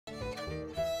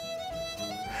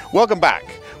Welcome back.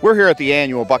 We're here at the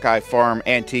annual Buckeye Farm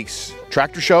Antiques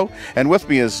Tractor Show, and with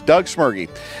me is Doug Schmerge.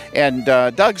 And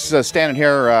Doug's standing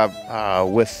here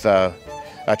with a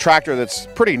tractor that's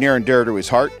pretty near and dear to his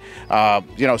heart.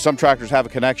 You know, some tractors have a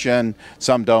connection,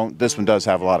 some don't. This one does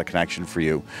have a lot of connection for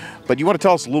you. But you want to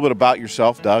tell us a little bit about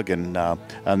yourself, Doug, and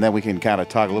then we can kind of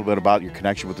talk a little bit about your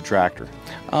connection with the tractor.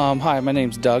 Hi, my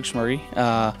name's Doug Schmerge.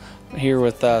 Here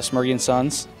with Schmerge &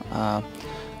 Sons.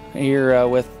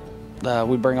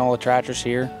 We bring all the tractors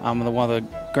here. I'm one of the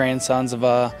grandsons of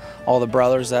all the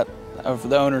brothers that of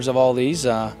the owners of all these.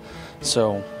 I'm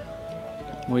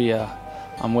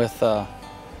with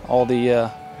all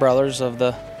the brothers of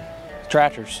the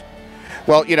tractors.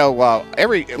 Well, you know,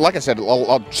 like I said,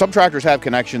 some tractors have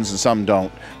connections and some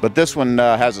don't, but this one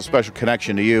has a special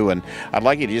connection to you, and I'd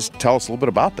like you to just tell us a little bit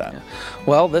about that.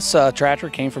 Well, this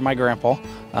tractor came from my grandpa,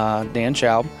 Dan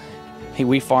Schaub.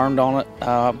 We farmed on it,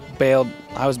 baled.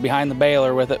 I was behind the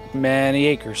baler with it, many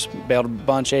acres. Baled a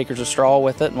bunch of acres of straw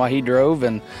with it, and while he drove,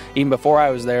 and even before I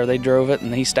was there, they drove it,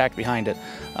 and he stacked behind it.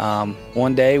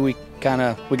 One day we got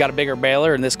a bigger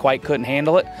baler, and this quite couldn't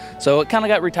handle it, so it kind of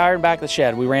got retired back to the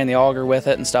shed. We ran the auger with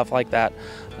it and stuff like that.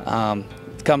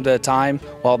 Come to a time,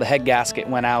 well, the head gasket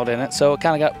went out in it, so it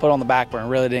kind of got put on the back burner,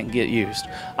 really didn't get used.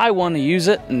 I wanted to use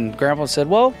it, and Grandpa said,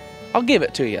 well, I'll give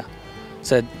it to you.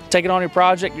 Said, take it on your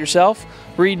project yourself,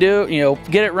 redo it, you know,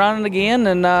 get it running again,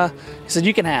 and he said,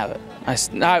 you can have it.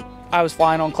 I was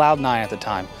flying on cloud 9 at the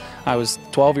time. I was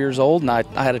 12 years old, and I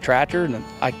had a tractor, and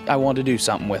I wanted to do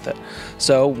something with it.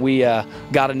 So we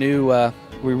got a new,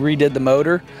 we redid the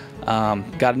motor,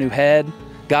 got a new head,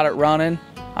 got it running.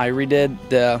 I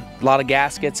redid a lot of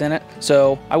gaskets in it,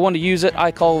 so I wanted to use it.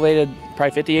 I cultivated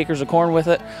probably 50 acres of corn with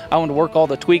it. I wanted to work all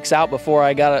the tweaks out before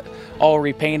I got it all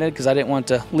repainted because I didn't want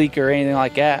to leak or anything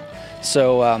like that.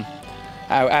 So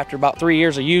after about 3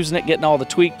 years of using it, getting all the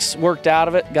tweaks worked out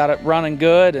of it, got it running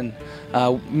good, and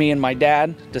me and my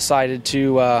dad decided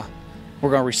to we're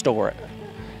going to restore it.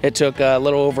 It took a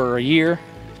little over a year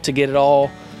to get it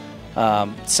all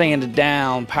sanded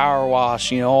down, power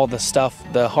wash, you know, all the stuff,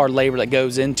 the hard labor that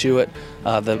goes into it,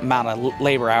 the amount of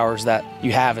labor hours that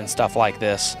you have and stuff like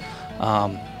this.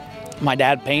 My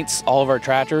dad paints all of our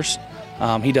tractors.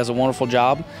 He does a wonderful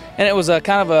job, and it was a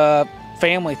kind of a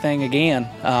family thing again.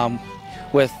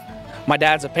 With my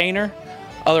dad's a painter,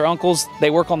 other uncles, they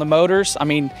work on the motors. I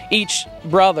mean, each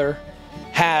brother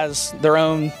has their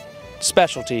own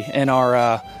specialty in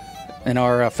our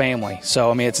family. So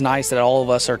I mean, it's nice that all of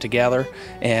us are together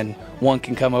and one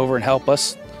can come over and help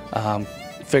us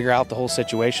figure out the whole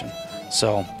situation.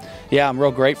 So yeah, I'm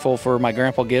real grateful for my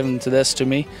grandpa giving this to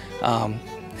me.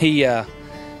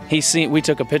 We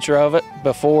took a picture of it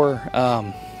before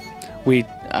we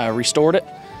restored it,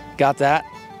 got that,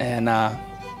 and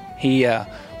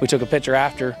we took a picture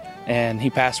after, and he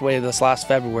passed away this last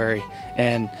February,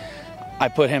 and I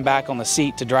put him back on the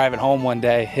seat to drive it home one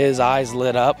day. His eyes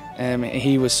lit up, and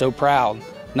he was so proud,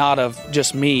 not of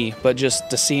just me, but just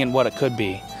to seeing what it could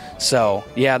be. So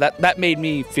yeah, that made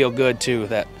me feel good too.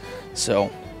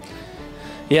 So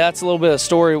yeah, that's a little bit of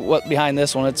story behind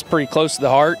this one. It's pretty close to the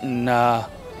heart, and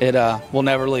it will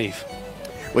never leave.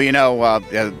 Well, you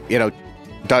know,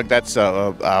 Doug, that's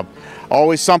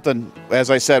always something. As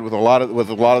I said, with a lot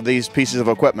of these pieces of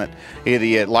equipment, either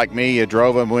you, like me, you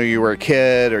drove them when you were a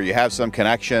kid, or you have some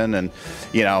connection. And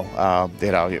you know,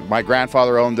 my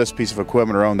grandfather owned this piece of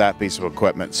equipment or owned that piece of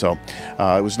equipment. So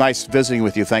it was nice visiting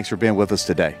with you. Thanks for being with us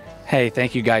today. Hey,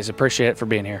 thank you guys. Appreciate it for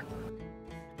being here.